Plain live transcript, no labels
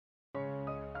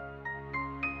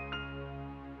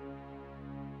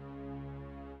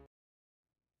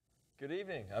Good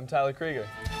evening, I'm Tyler Krieger.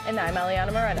 And I'm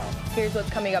Eliana Moreno. Here's what's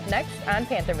coming up next on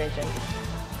Panthervision.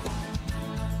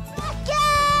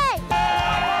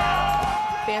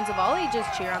 Fans of all ages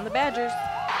cheer on the Badgers.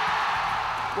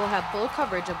 We'll have full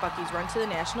coverage of Bucky's run to the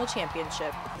national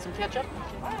championship. Some ketchup?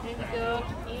 Here you go,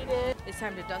 eat it. It's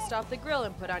time to dust off the grill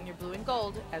and put on your blue and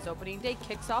gold as opening day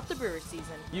kicks off the Brewers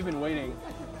season. You've been waiting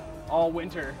all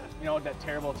winter, you know, that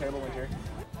terrible, terrible winter.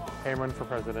 I'm running for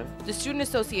president. The Student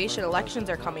Association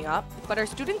elections are coming up, but are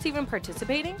students even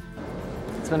participating?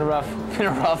 It's been a rough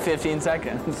 15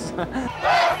 seconds. Let's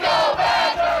go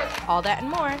Badgers! All that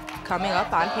and more coming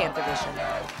up on Panthervision.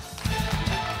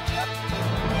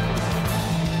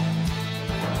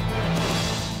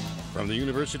 From the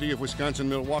University of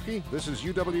Wisconsin-Milwaukee, this is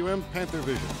UWM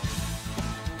Panthervision.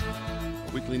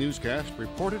 A weekly newscast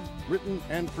reported, written,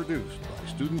 and produced by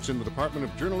students in the Department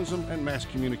of Journalism and Mass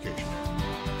Communication.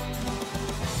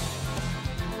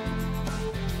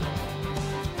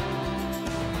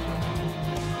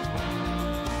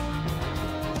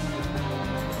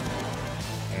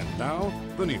 And now,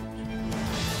 the news.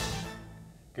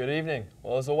 Good evening.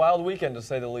 Well, it was a wild weekend to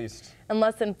say the least. In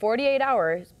less than 48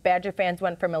 hours, Badger fans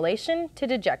went from elation to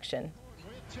dejection.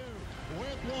 With two,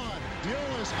 with one, Deal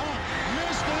is up,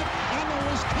 missed it, and the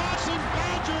Wisconsin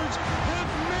Badgers have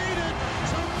made it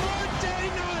to Monday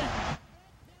night.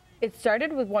 It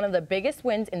started with one of the biggest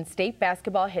wins in state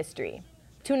basketball history.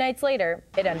 2 nights later,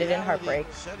 it ended in heartbreak.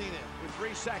 Setting it with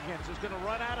 3 seconds is going to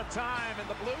run out of time, and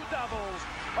the Blue Devils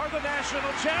are the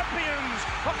national champions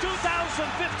of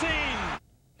 2015.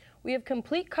 We have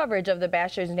complete coverage of the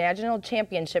Badgers' national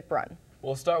championship run.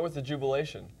 We'll start with the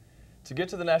jubilation. To get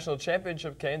to the national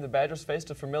championship game, the Badgers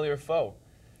faced a familiar foe.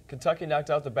 Kentucky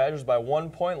knocked out the Badgers by 1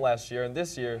 point last year, and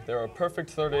this year they were a perfect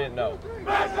 38-0.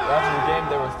 After the game,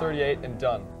 they were 38 and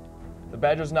done. The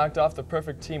Badgers knocked off the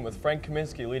perfect team with Frank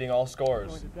Kaminsky leading all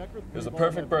scorers. It was a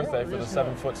perfect birthday for the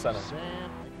 7-foot center.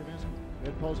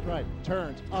 Mid-post right,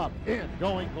 turns up, in,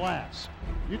 going glass.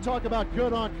 You talk about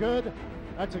good on good,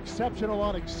 that's exceptional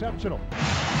on exceptional.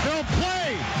 They'll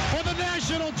play for the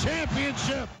national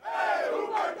championship. Hey, whose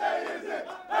birthday is it?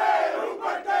 Hey, whose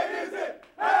birthday is it?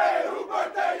 Hey, whose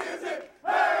birthday is it?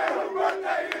 Hey, whose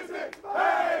birthday is it?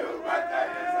 Hey, whose birthday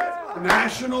is it?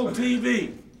 National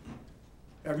TV.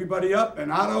 Everybody up,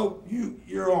 and Otto,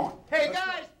 you're on. Hey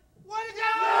guys, what is it?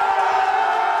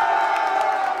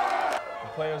 The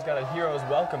players got a hero's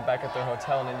welcome back at their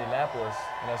hotel in Indianapolis,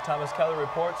 and as Thomas Keller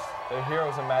reports, they're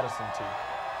heroes in Madison too.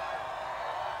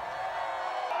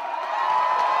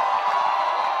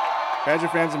 Badger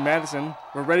fans in Madison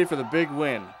were ready for the big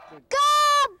win. Go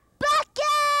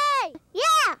Bucky!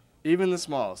 Yeah! Even the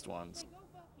smallest ones.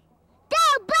 Go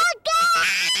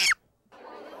Bucky!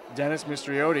 Dennis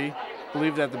Mistriotti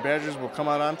believed that the Badgers will come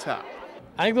out on top.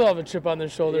 I think they'll have a chip on their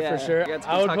shoulder for sure.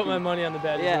 I would put my money on the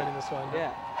Badgers winning this one.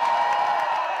 Yeah.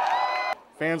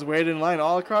 Fans waited in line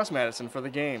all across Madison for the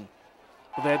game,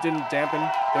 but that didn't dampen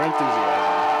their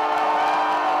enthusiasm.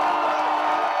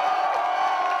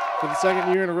 For the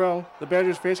second year in a row, the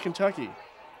Badgers faced Kentucky.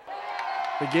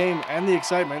 The game and the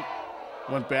excitement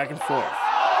went back and forth.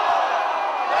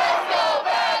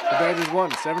 The Badgers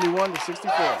won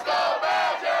 71-64,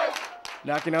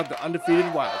 knocking out the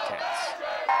undefeated Wildcats.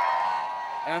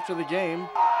 After the game,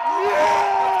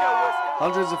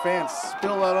 hundreds of fans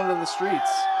spilled out onto the streets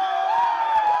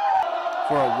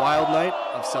for a wild night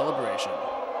of celebration.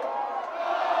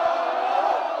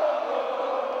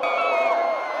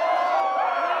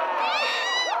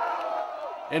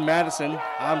 In Madison,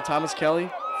 I'm Thomas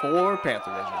Kelly for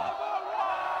Panthervision.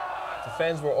 The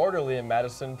fans were orderly in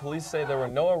Madison. Police say there were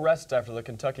no arrests after the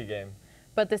Kentucky game.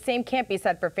 But the same can't be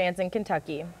said for fans in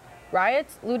Kentucky.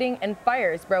 Riots, looting, and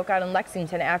fires broke out in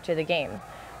Lexington after the game.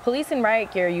 Police in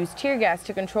riot gear used tear gas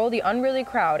to control the unruly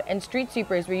crowd, and street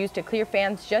sweepers were used to clear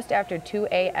fans just after 2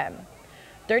 a.m.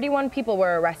 31 people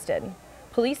were arrested.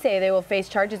 Police say they will face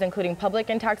charges including public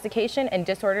intoxication and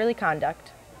disorderly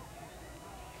conduct.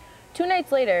 2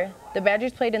 nights later, the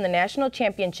Badgers played in the national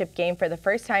championship game for the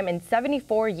first time in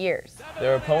 74 years.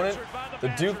 Their opponent, the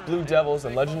Duke Blue Devils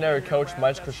and legendary coach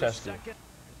Mike Krzyzewski.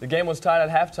 The game was tied at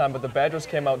halftime, but the Badgers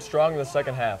came out strong in the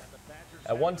second half.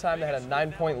 At one time, they had a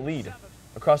 9-point lead.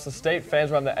 Across the state,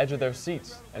 fans were on the edge of their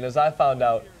seats, and as I found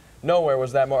out, nowhere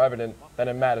was that more evident than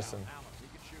in Madison.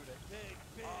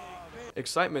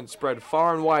 Excitement spread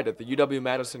far and wide at the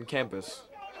UW-Madison campus,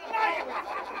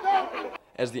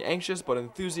 as the anxious but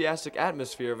enthusiastic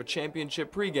atmosphere of a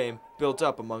championship pregame built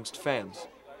up amongst fans.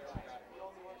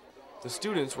 The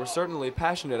students were certainly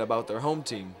passionate about their home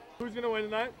team. Who's going to win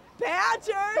tonight?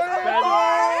 Badgers!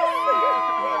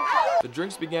 The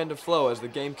drinks began to flow as the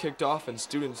game kicked off and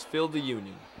students filled the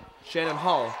Union. Shannon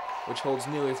Hall, which holds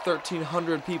nearly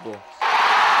 1,300 people,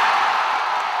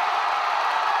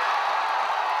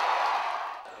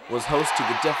 was host to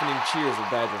the deafening cheers of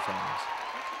Badger fans.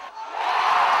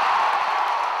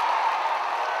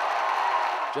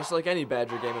 Just like any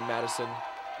Badger game in Madison,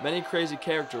 many crazy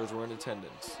characters were in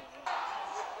attendance.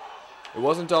 It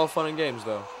wasn't all fun and games,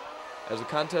 though. As the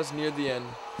contest neared the end,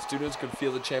 students could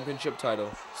feel the championship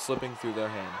title slipping through their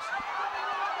hands.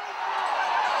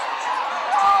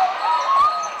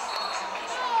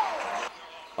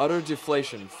 Utter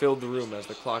deflation filled the room as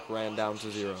the clock ran down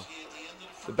to 0.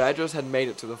 The Badgers had made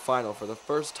it to the final for the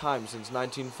first time since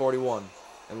 1941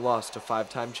 and lost to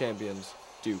 5-time champions,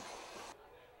 Duke.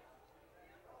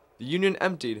 The Union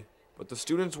emptied, but the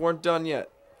students weren't done yet.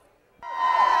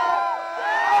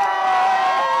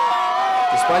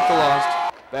 Despite the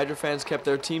loss, Badger fans kept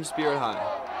their team spirit high.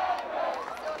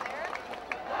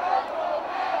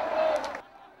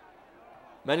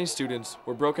 Many students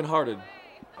were brokenhearted.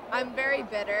 I'm very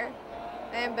bitter.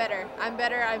 I am bitter. I'm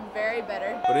bitter. I'm very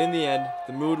bitter. But in the end,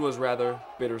 the mood was rather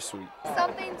bittersweet.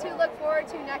 Something to look forward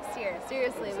to next year.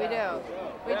 Seriously, we do.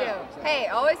 We do. Hey,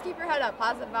 always keep your head up.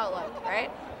 Positive outlook, right?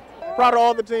 Proud of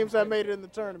all the teams that made it in the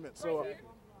tournament. So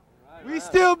we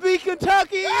still beat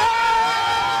Kentucky.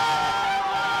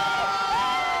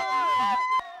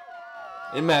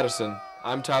 In Madison,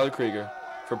 I'm Tyler Krieger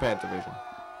for Panthervision.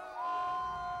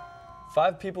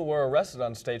 5 people were arrested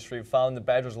on State Street following the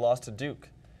Badgers' loss to Duke.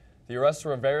 The arrests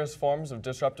were various forms of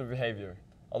disruptive behavior.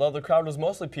 Although the crowd was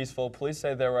mostly peaceful, police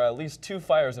say there were at least 2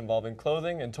 fires involving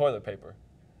clothing and toilet paper.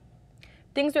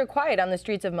 Things were quiet on the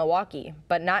streets of Milwaukee,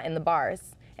 but not in the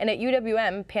bars. And at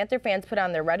UWM, Panther fans put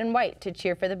on their red and white to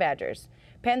cheer for the Badgers.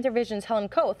 Panthervision's Helen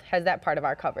Koth has that part of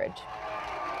our coverage.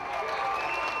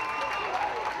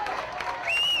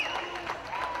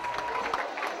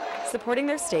 Supporting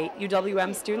their state,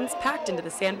 UWM students packed into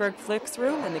the Sandberg Flicks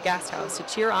room in the Guest House to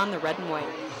cheer on the red and white.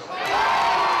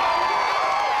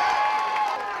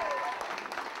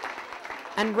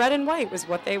 And red and white was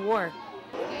what they wore.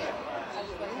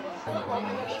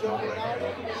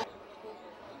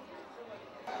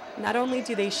 Not only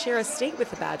do they share a state with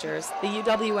the Badgers, the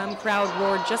UWM crowd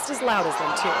roared just as loud as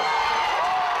them too.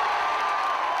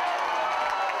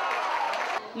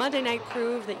 Monday night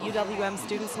proved that UWM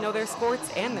students know their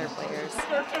sports and their players.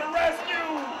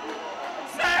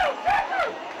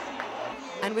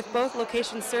 And with both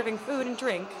locations serving food and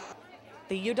drink,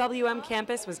 the UWM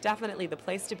campus was definitely the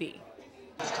place to be.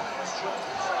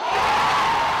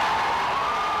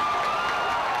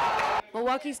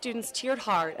 Milwaukee students cheered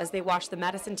hard as they watched the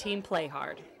Madison team play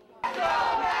hard.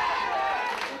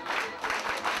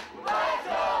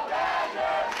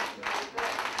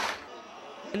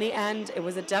 In the end, it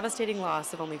was a devastating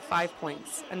loss of only 5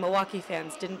 points, and Milwaukee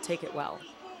fans didn't take it well.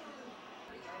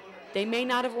 They may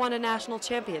not have won a national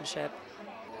championship.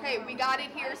 Hey, we got it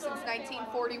here since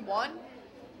 1941.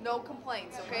 No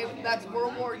complaints, okay? That's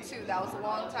World War II. That was a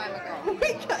long time ago.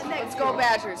 Let's go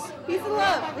Badgers. Peace and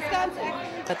love, Wisconsin.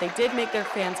 But they did make their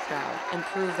fans proud and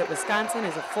prove that Wisconsin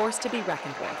is a force to be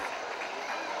reckoned with.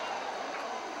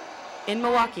 In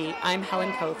Milwaukee, I'm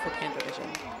Helen Koth for Panthervision.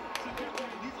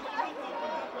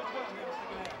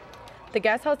 The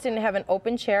Guest House didn't have an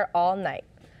open chair all night.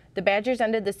 The Badgers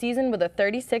ended the season with a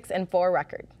 36-4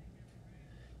 record.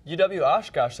 UW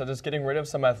Oshkosh said it's getting rid of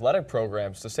some athletic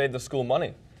programs to save the school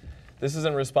money. This is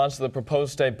in response to the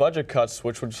proposed state budget cuts,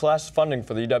 which would slash funding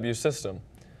for the UW system.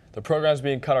 The programs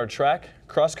being cut are track,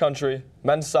 cross country,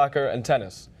 men's soccer, and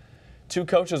tennis. 2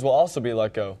 coaches will also be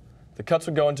let go. The cuts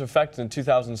would go into effect in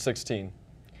 2016.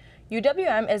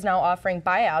 UWM is now offering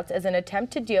buyouts as an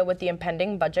attempt to deal with the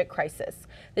impending budget crisis.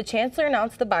 The chancellor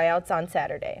announced the buyouts on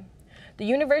Saturday. The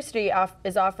university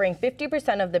is offering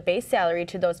 50% of the base salary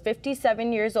to those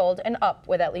 57 years old and up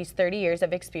with at least 30 years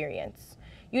of experience.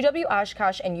 UW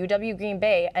Oshkosh and UW Green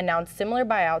Bay announced similar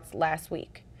buyouts last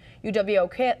week.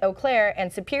 UW Eau Claire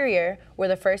and Superior were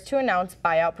the first to announce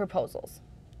buyout proposals.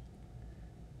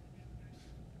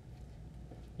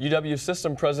 UW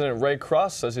System President Ray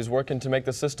Cross says he's working to make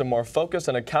the system more focused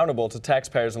and accountable to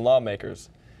taxpayers and lawmakers.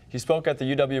 He spoke at the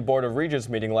UW Board of Regents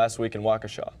meeting last week in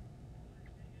Waukesha.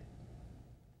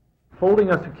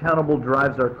 Holding us accountable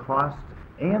drives our cost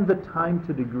and the time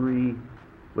to degree,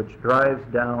 which drives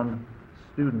down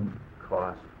student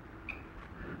cost.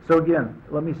 So again,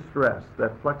 let me stress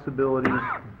that flexibility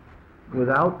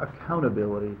without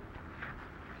accountability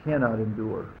cannot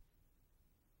endure.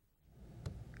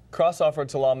 Cross offered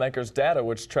to lawmakers data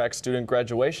which tracks student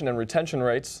graduation and retention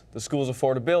rates, the school's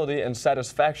affordability, and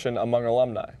satisfaction among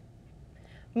alumni.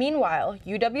 Meanwhile,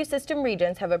 UW System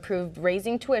Regents have approved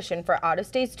raising tuition for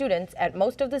out-of-state students at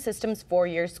most of the system's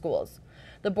 4-year schools.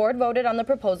 The board voted on the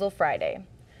proposal Friday.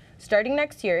 Starting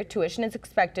next year, tuition is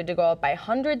expected to go up by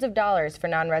hundreds of dollars for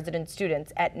non-resident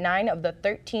students at 9 of the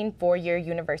 13 four-year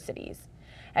universities.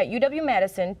 At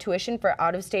UW-Madison, tuition for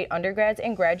out-of-state undergrads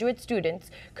and graduate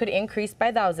students could increase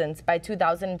by thousands by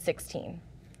 2016.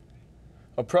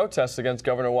 A protest against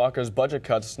Governor Walker's budget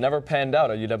cuts never panned out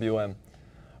at UWM.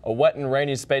 A wet and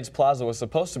rainy Spades Plaza was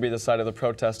supposed to be the site of the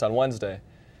protest on Wednesday.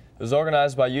 It was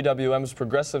organized by UWM's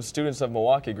Progressive Students of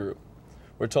Milwaukee group.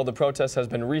 We're told the protest has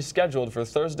been rescheduled for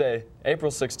Thursday, April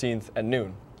 16th at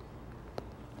noon.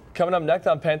 Coming up next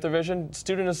on Panthervision,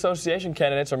 student association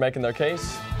candidates are making their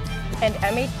case. And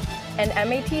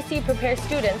MATC prepares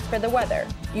students for the weather,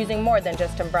 using more than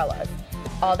just umbrellas.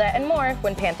 All that and more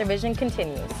when Panthervision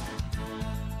continues.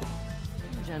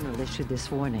 General issued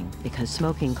this warning because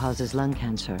smoking causes lung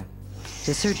cancer.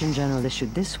 The Surgeon General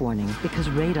issued this warning because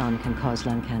radon can cause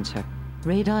lung cancer.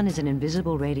 Radon is an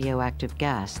invisible radioactive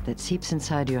gas that seeps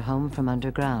inside your home from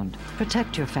underground.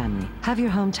 Protect your family. Have your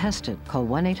home tested. Call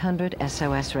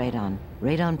 1-800-SOS-RADON.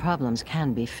 Radon problems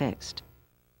can be fixed.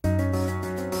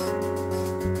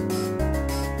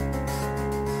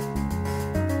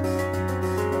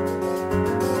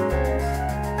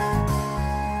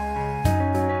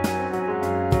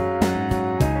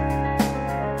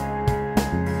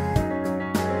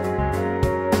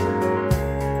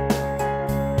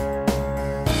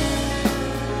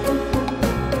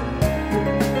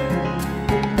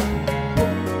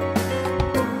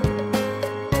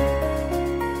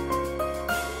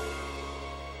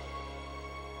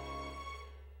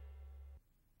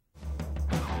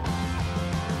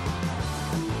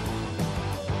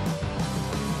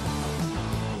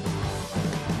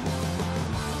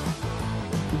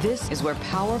 This is where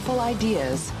powerful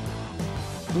ideas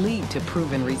lead to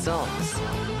proven results.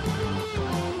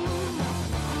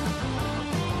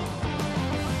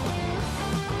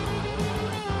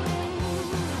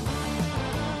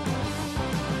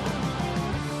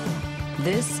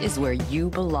 This is where you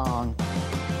belong.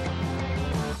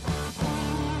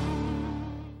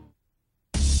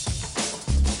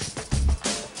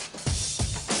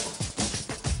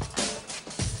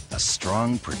 A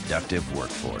strong, productive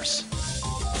workforce.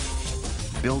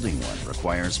 Building one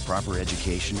requires proper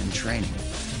education and training,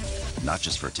 not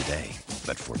just for today,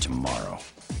 but for tomorrow.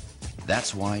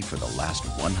 That's why for the last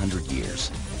 100 years,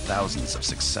 thousands of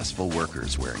successful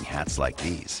workers wearing hats like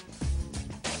these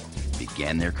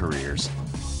began their careers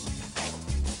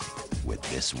with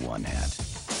this one hat.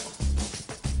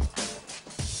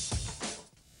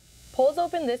 Polls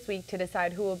open this week to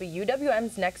decide who will be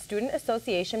UWM's next Student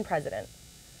Association president.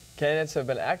 Candidates have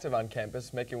been active on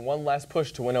campus, making one last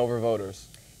push to win over voters.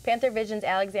 Panthervision's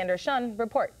Alexander Shun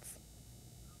reports.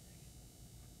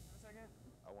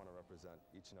 I want to represent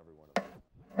each and every one of them.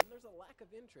 When there's a lack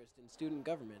of interest in student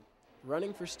government,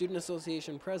 running for Student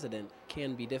Association president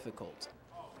can be difficult.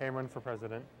 Okay, run for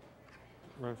president.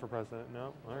 Run for president.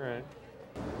 No? All right.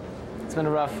 It's been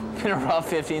a rough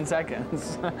 15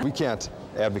 seconds. We can't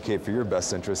advocate for your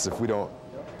best interests if we don't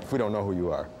know who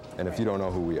you are, and if you don't know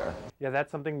who we are. Yeah,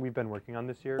 that's something we've been working on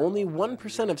this year. Only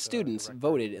 1% of students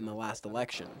voted in the last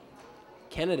election.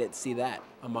 Candidates see that,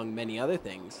 among many other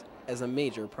things, as a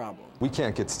major problem. We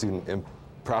can't get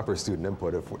proper student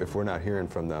input if we're not hearing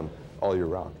from them all year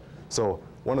round. So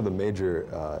one of the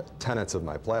major tenets of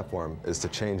my platform is to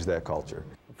change that culture.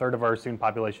 A third of our student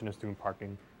population is student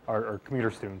parking, or commuter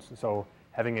students. So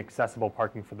having accessible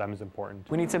parking for them is important.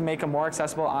 We need to make a more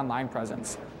accessible online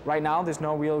presence. Right now, there's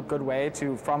no real good way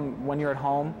to, from when you're at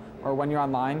home or when you're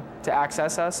online, to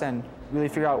access us and really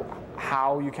figure out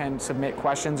how you can submit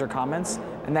questions or comments,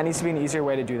 and that needs to be an easier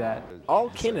way to do that.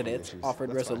 All candidates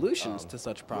offered resolutions to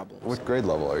such problems. What grade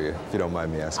level are you, if you don't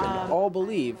mind me asking? All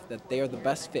believe that they are the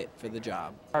best fit for the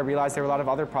job. I realized there were a lot of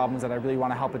other problems that I really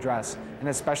want to help address, and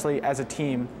especially as a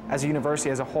team, as a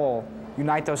university as a whole,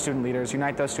 unite those student leaders,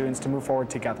 unite those students to move forward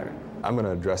together. I'm going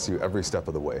to address you every step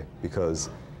of the way,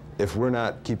 because if we're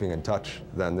not keeping in touch,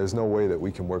 then there's no way that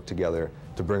we can work together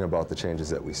to bring about the changes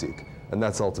that we seek. And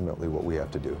that's ultimately what we have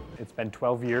to do. It's been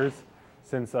 12 years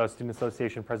since a Student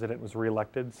Association president was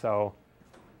reelected, so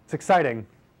it's exciting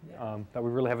that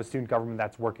we really have a student government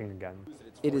that's working again.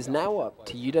 It is now up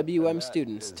to UWM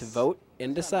students to vote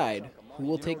and decide who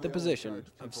will take the position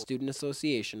of Student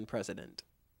Association president.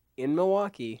 In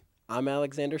Milwaukee, I'm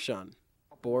Alexander Shun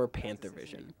for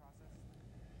Panthervision.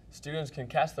 Students can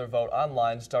cast their vote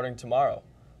online starting tomorrow.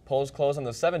 Polls close on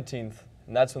the 17th,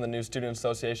 and that's when the new Student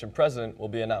Association president will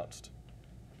be announced.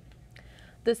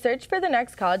 The search for the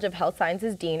next College of Health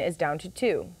Sciences dean is down to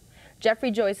 2.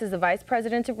 Jeffrey Joyce is the Vice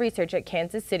President of Research at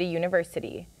Kansas City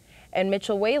University. And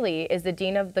Mitchell Whaley is the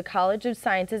Dean of the College of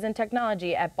Sciences and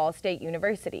Technology at Ball State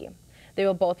University. They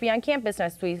will both be on campus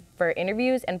next week for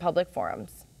interviews and public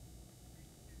forums.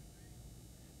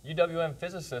 UWM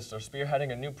physicists are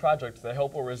spearheading a new project they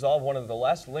hope will resolve one of the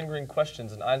last lingering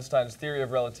questions in Einstein's theory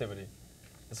of relativity.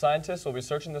 The scientists will be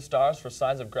searching the stars for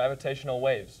signs of gravitational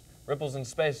waves, ripples in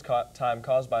space-time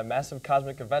caused by massive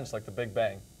cosmic events like the Big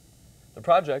Bang. The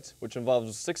project, which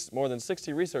involves more than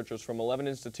 60 researchers from 11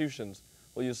 institutions,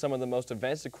 will use some of the most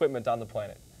advanced equipment on the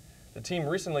planet. The team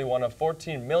recently won a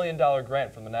 $14 million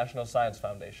grant from the National Science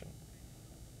Foundation.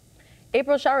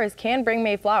 April showers can bring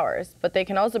May flowers, but they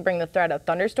can also bring the threat of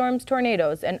thunderstorms,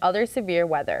 tornadoes, and other severe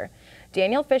weather.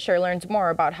 Daniel Fisher learns more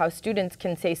about how students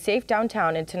can stay safe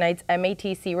downtown in tonight's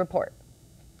MATC report.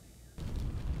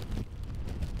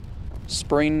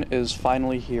 Spring is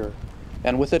finally here,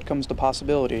 and with it comes the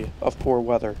possibility of poor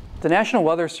weather. The National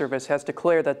Weather Service has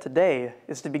declared that today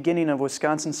is the beginning of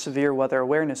Wisconsin's Severe Weather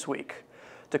Awareness Week.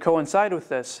 To coincide with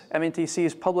this,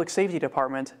 MATC's Public Safety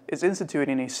Department is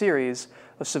instituting a series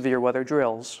of severe weather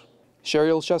drills. Sherry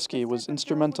Olszewski was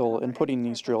instrumental in putting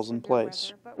these drills in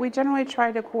place. We generally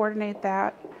try to coordinate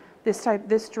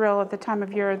this drill at the time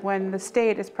of year when the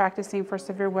state is practicing for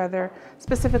severe weather,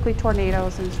 specifically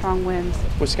tornadoes and strong winds.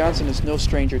 Wisconsin is no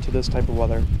stranger to this type of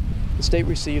weather. The state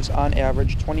receives, on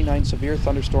average, 29 severe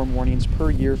thunderstorm warnings per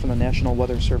year from the National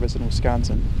Weather Service in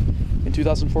Wisconsin. In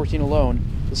 2014 alone,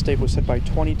 the state was hit by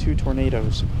 22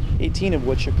 tornadoes, 18 of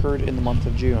which occurred in the month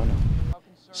of June.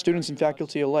 Students and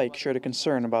faculty alike shared a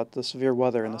concern about the severe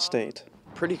weather in the state.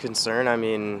 Pretty concerned. I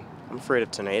mean, I'm afraid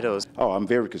of tornadoes. Oh, I'm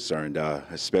very concerned,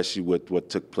 especially with what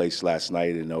took place last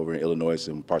night and over in Illinois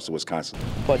and parts of Wisconsin.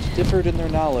 But differed in their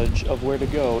knowledge of where to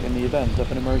go in the event of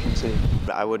an emergency.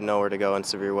 I wouldn't know where to go in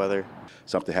severe weather.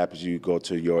 Something happens, you go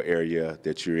to your area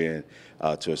that you're in,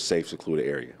 to a safe, secluded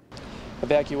area.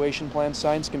 Evacuation plan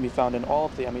signs can be found in all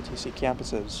of the MATC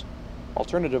campuses.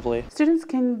 Alternatively, students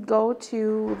can go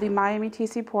to the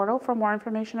MyMATC portal for more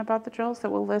information about the drills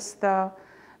that will list the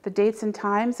dates and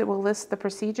times. It will list the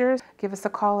procedures. Give us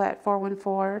a call at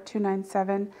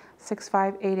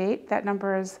 414-297-6588. That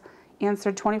number is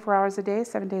answered 24 hours a day,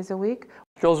 7 days a week.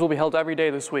 Drills will be held every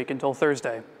day this week until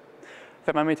Thursday.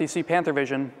 From MATC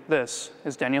Panthervision, this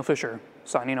is Daniel Fisher,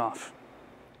 signing off.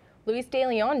 Luis De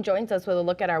Leon joins us with a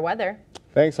look at our weather.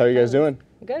 Thanks. How are you guys doing?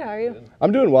 Good. How are you?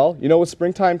 I'm doing well. You know, with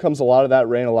springtime comes a lot of that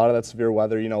rain, a lot of that severe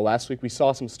weather. You know, last week we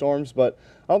saw some storms, but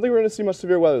I don't think we're going to see much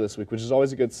severe weather this week, which is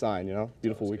always a good sign, you know,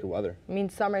 beautiful week of weather. I mean,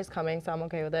 summer's coming, so I'm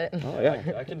okay with it. Oh,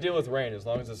 yeah. I can deal with rain as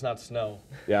long as it's not snow.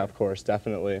 Yeah, of course,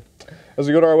 definitely. As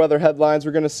we go to our weather headlines,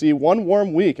 we're going to see one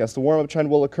warm week as the warm-up trend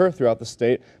will occur throughout the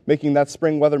state, making that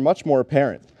spring weather much more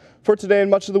apparent. For today and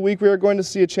much of the week, we are going to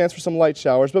see a chance for some light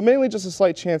showers, but mainly just a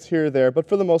slight chance here or there, but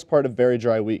for the most part, a very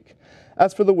dry week.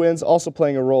 As for the winds, also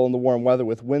playing a role in the warm weather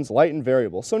with winds light and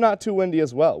variable, so not too windy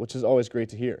as well, which is always great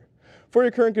to hear. For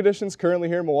your current conditions, currently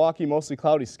here in Milwaukee, mostly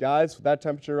cloudy skies with that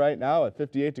temperature right now at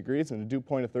 58 degrees and a dew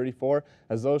point of 34,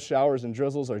 as those showers and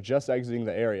drizzles are just exiting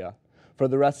the area. For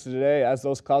the rest of today, as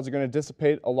those clouds are going to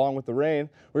dissipate along with the rain,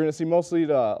 we're going to see mostly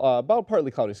about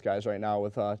partly cloudy skies right now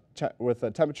with a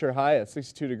temperature high at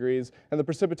 62 degrees and the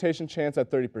precipitation chance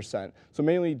at 30%. So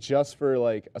mainly just for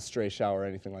like a stray shower or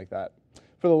anything like that.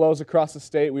 For the lows across the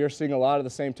state, we are seeing a lot of the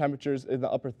same temperatures in the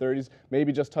upper 30s,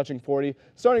 maybe just touching 40.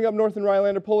 Starting up north in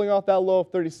Rhinelander, pulling off that low of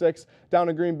 36, down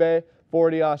in Green Bay,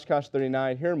 40, Oshkosh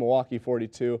 39, here in Milwaukee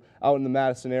 42, out in the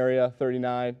Madison area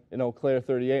 39, in Eau Claire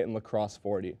 38, and La Crosse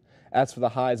 40. As for the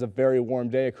highs, a very warm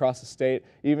day across the state,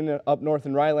 even up north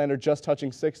in Rhinelander, just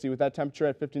touching 60 with that temperature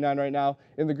at 59 right now.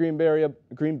 In the Green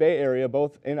Bay area,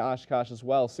 both in Oshkosh as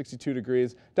well, 62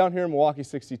 degrees. Down here in Milwaukee,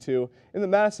 62. In the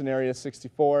Madison area,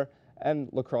 64. And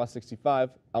La Crosse, 65.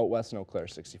 Out west in Eau Claire,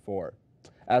 64.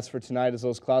 As for tonight, as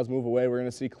those clouds move away, we're going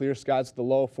to see clear skies with the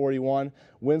low of 41.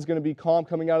 Wind's going to be calm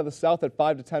coming out of the south at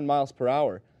 5 to 10 miles per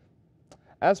hour.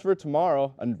 As for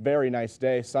tomorrow, a very nice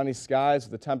day. Sunny skies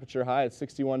with a temperature high at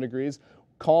 61 degrees.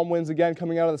 Calm winds again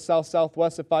coming out of the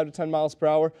south-southwest at 5 to 10 miles per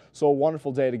hour. So a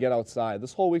wonderful day to get outside.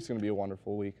 This whole week's going to be a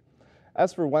wonderful week.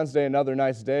 As for Wednesday, another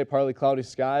nice day. Partly cloudy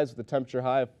skies with a temperature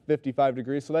high of 55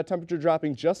 degrees. So that temperature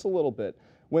dropping just a little bit.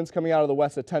 Winds coming out of the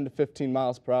west at 10 to 15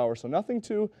 miles per hour. So nothing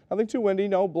too windy,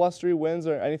 no blustery winds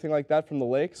or anything like that from the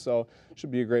lake. So it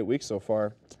should be a great week so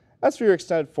far. As for your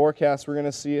extended forecast, we're going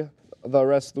to see the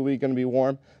rest of the week going to be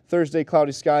warm. Thursday,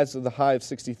 cloudy skies with a high of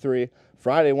 63.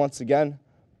 Friday, once again,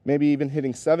 maybe even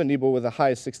hitting 70, but with a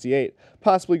high of 68.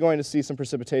 Possibly going to see some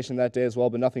precipitation that day as well,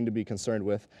 but nothing to be concerned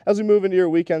with. As we move into your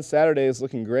weekend, Saturday is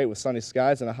looking great with sunny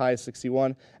skies and a high of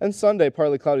 61. And Sunday,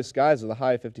 partly cloudy skies with a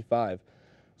high of 55.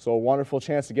 So a wonderful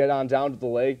chance to get on down to the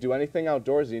lake, do anything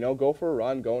outdoors, you know, go for a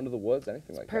run, go into the woods,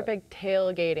 anything like that. Perfect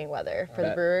tailgating weather for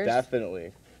the Brewers.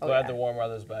 Definitely. Glad the warm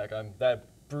weather's back. That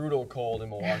brutal cold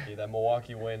in Milwaukee, that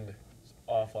Milwaukee wind is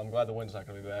awful. I'm glad the wind's not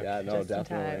going to be back. Yeah, no, Just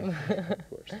definitely. in time. Of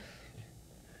course.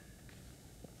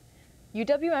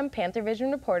 UWM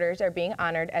Panthervision reporters are being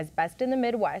honored as Best in the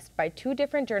Midwest by 2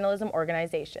 different journalism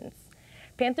organizations.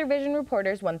 Panthervision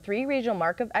reporters won 3 regional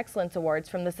Mark of Excellence awards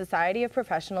from the Society of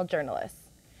Professional Journalists.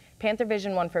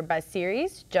 Panthervision won for Best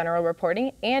Series, General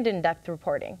Reporting, and In-Depth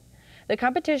Reporting. The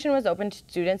competition was open to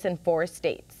students in 4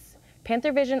 states.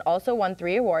 Panthervision also won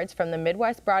 3 awards from the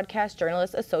Midwest Broadcast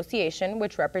Journalists Association,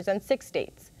 which represents 6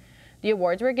 states. The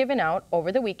awards were given out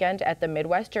over the weekend at the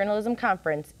Midwest Journalism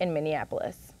Conference in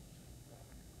Minneapolis.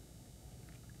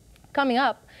 Coming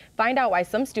up, find out why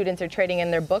some students are trading in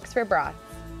their books for broths.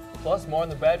 Plus, more on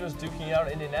the Badgers duking out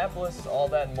in Indianapolis. All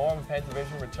that and more when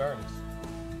Panthervision returns.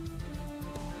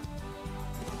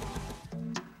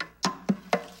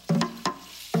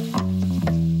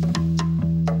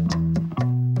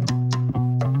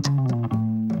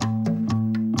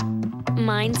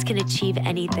 Minds can achieve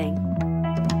anything.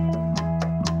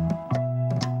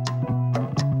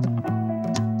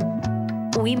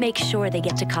 We make sure they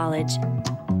get to college.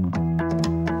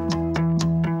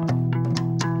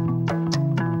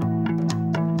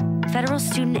 Federal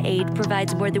student aid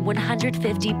provides more than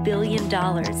 $150 billion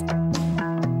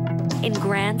in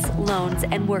grants, loans,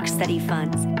 and work-study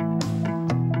funds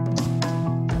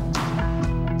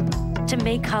to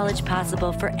make college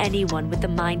possible for anyone with the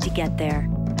mind to get there.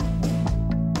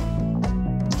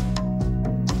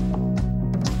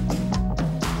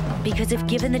 Because if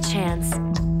given the chance,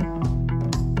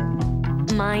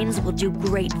 minds will do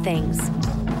great things.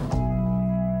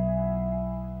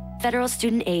 Federal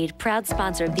Student Aid, proud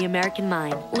sponsor of the American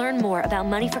Mind. Learn more about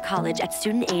money for college at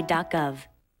studentaid.gov.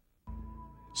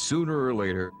 Sooner or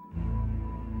later,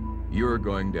 you're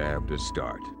going to have to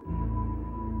start.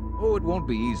 Oh, it won't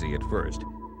be easy at first.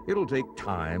 It'll take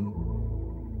time,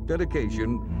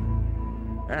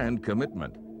 dedication, and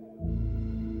commitment.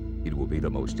 It will be the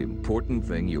most important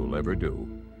thing you'll ever do.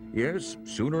 Yes,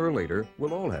 sooner or later,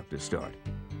 we'll all have to start.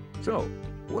 So,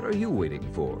 what are you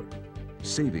waiting for?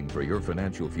 Saving for your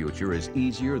financial future is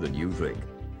easier than you think.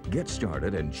 Get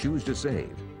started and choose to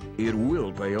save. It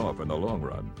will pay off in the long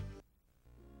run.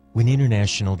 When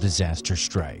international disaster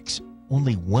strikes,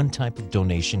 only one type of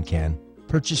donation can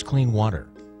purchase clean water,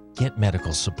 get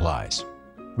medical supplies,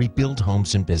 rebuild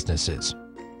homes and businesses,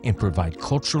 and provide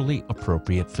culturally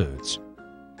appropriate foods.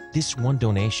 This one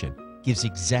donation gives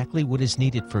exactly what is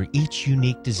needed for each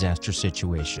unique disaster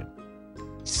situation.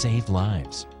 Save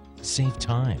lives, save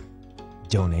time,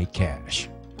 donate cash.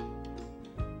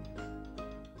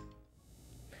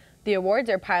 The awards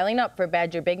are piling up for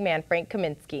Badger big man Frank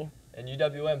Kaminsky. And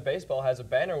UWM Baseball has a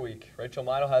banner week. Rachel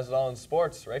Mino has it all in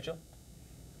sports. Rachel?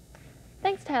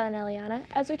 Thanks, Tyler and Eliana.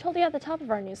 As we told you at the top of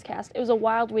our newscast, it was a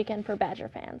wild weekend for Badger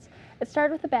fans. It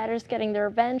started with the Badgers getting their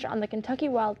revenge on the Kentucky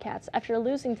Wildcats after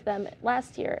losing to them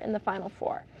last year in the Final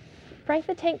Four. Frank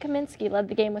the Tank Kaminsky led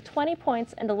the game with 20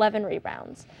 points and 11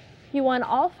 rebounds. He won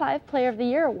all 5 Player of the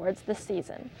Year awards this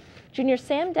season. Junior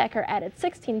Sam Decker added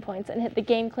 16 points and hit the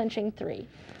game-clinching 3.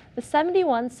 The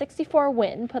 71-64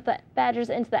 win put the Badgers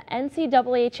into the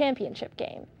NCAA championship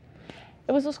game.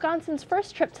 It was Wisconsin's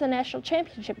first trip to the national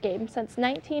championship game since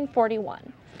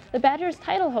 1941. The Badgers'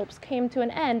 title hopes came to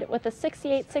an end with a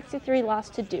 68-63 loss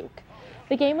to Duke.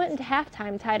 The game went into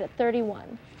halftime tied at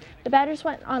 31. The Badgers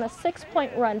went on a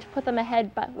 6-point run to put them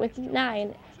ahead with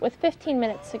 9 with 15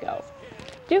 minutes to go.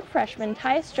 Duke freshman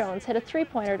Tyus Jones hit a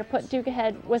 3-pointer to put Duke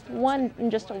ahead with 1 in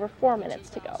just over 4 minutes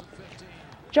to go.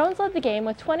 Jones led the game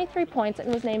with 23 points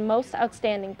and was named Most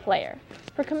Outstanding Player.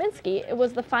 For Kaminsky, it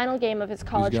was the final game of his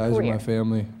college career. These guys are my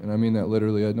family, and I mean that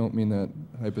literally. I don't mean that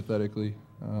hypothetically.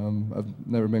 I've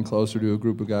never been closer to a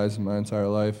group of guys in my entire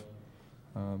life,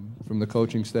 from the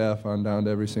coaching staff on down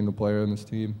to every single player on this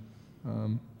team.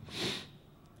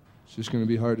 It's just going to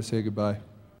be hard to say goodbye.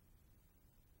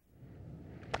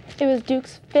 It was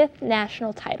Duke's 5th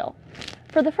national title.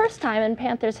 For the first time in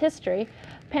Panthers history,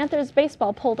 Panthers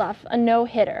baseball pulled off a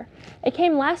no-hitter. It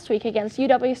came last week against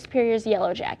UW Superior's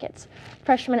Yellow Jackets.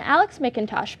 Freshman Alex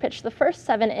McIntosh pitched the first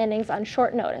 7 innings on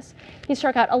short notice. He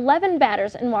struck out 11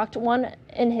 batters and walked 1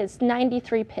 in his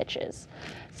 93 pitches.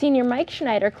 Senior Mike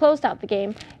Schneider closed out the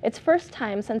game, its first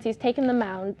time since he's taken the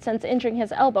mound since injuring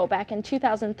his elbow back in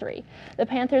 2003. The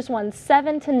Panthers won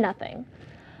 7-0.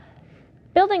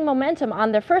 Building momentum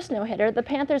on their first no-hitter, the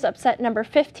Panthers upset number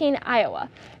 15 Iowa.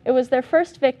 It was their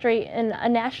first victory in a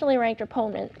nationally ranked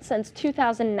opponent since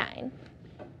 2009.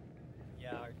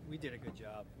 Yeah, we did a good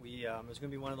job. We It's going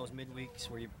to be one of those midweeks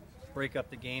where you break up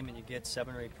the game and you get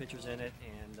 7 or 8 pitchers in it,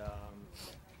 and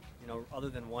you know, other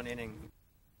than one inning.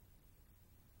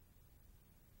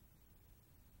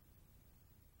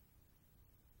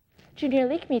 Junior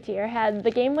Leak Meteor had the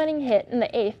game-winning hit in the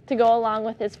 8th to go along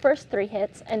with his first 3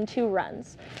 hits and 2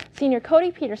 runs. Senior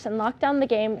Cody Peterson locked down the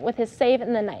game with his save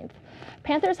in the 9th.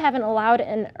 Panthers haven't allowed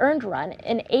an earned run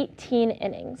in 18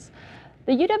 innings.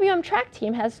 The UWM track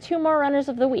team has 2 more runners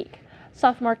of the week.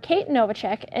 Sophomore Kate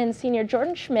Novacek and senior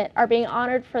Jordan Schmidt are being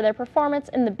honored for their performance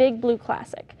in the Big Blue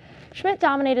Classic. Schmidt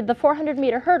dominated the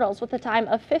 400-meter hurdles with a time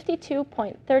of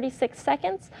 52.36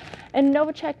 seconds, and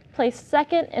Novacek placed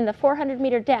second in the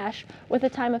 400-meter dash with a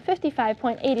time of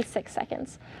 55.86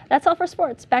 seconds. That's all for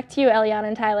sports. Back to you, Eliana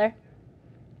and Tyler.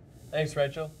 Thanks,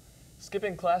 Rachel.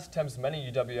 Skipping class tempts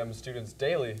many UWM students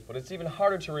daily, but it's even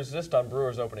harder to resist on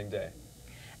Brewers opening day.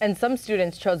 And some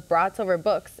students chose brats over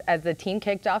books as the team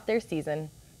kicked off their season.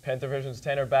 Panthervision's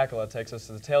Tanner Bacala takes us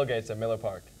to the tailgates at Miller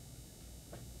Park.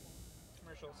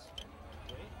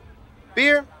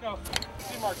 Beer,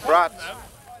 brats,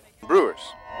 Brewers.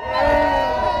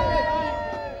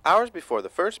 Hours before the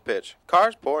first pitch,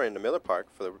 cars pour into Miller Park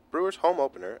for the Brewers' home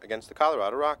opener against the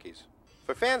Colorado Rockies.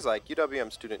 For fans like UWM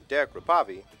student Derek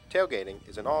Rapavi, tailgating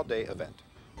is an all-day event.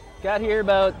 Got here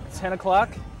about 10 o'clock,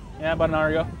 about an hour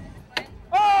ago.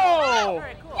 Oh!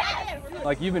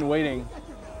 Like, you've been waiting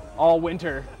all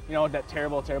winter, you know, that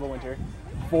terrible, terrible winter,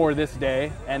 for this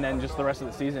day, and then just the rest of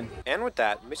the season. And with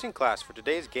that, missing class for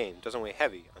today's game doesn't weigh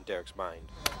heavy on Derek's mind.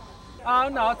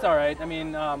 No, it's all right. I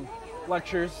mean,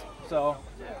 lectures, so,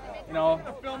 you know,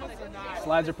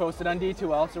 slides are posted on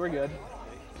D2L, so we're good.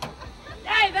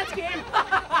 Hey, that's game!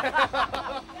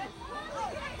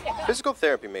 Physical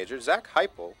therapy major Zach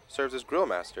Heipel serves as grill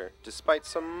master despite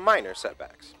some minor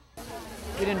setbacks.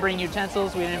 We didn't bring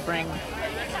utensils, we didn't bring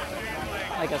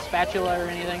like a spatula or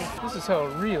anything. This is how a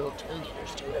real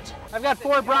tailgaters do it. I've got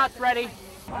 4 brats ready.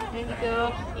 Here you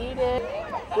go, eat it.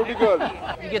 Pretty good.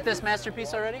 You get this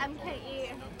masterpiece already? I'm gonna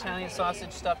eat. Italian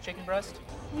sausage stuffed chicken breast.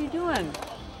 What are you doing?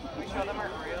 You're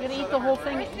gonna eat the whole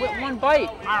thing with one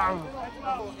bite.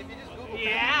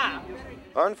 Yeah!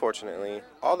 Unfortunately,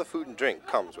 all the food and drink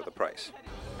comes with a price.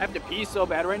 I have to pee so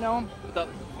bad right now.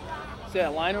 See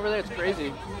that line over there? It's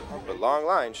crazy. But long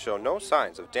lines show no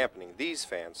signs of dampening these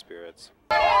fans' spirits.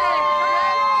 8,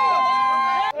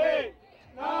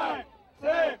 9,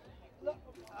 10.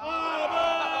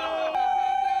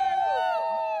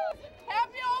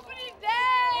 Happy opening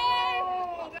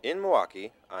day! In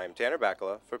Milwaukee, I'm Tanner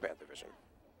Bacala for Panthervision.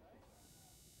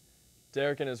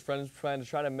 Derek and his friends plan to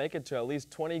try to make it to at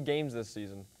least 20 games this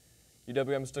season.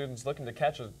 UWM students looking to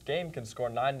catch a game can score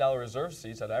 $9 reserve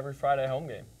seats at every Friday home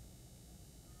game.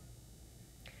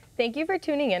 Thank you for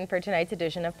tuning in for tonight's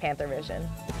edition of Panthervision.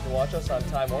 You can watch us on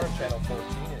Time Warner Channel 14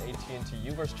 and AT&T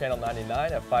U-verse Channel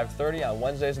 99 at 5:30 on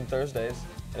Wednesdays and Thursdays,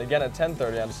 and again at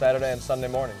 10:30 on Saturday and Sunday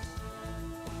mornings.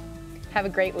 Have a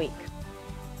great week.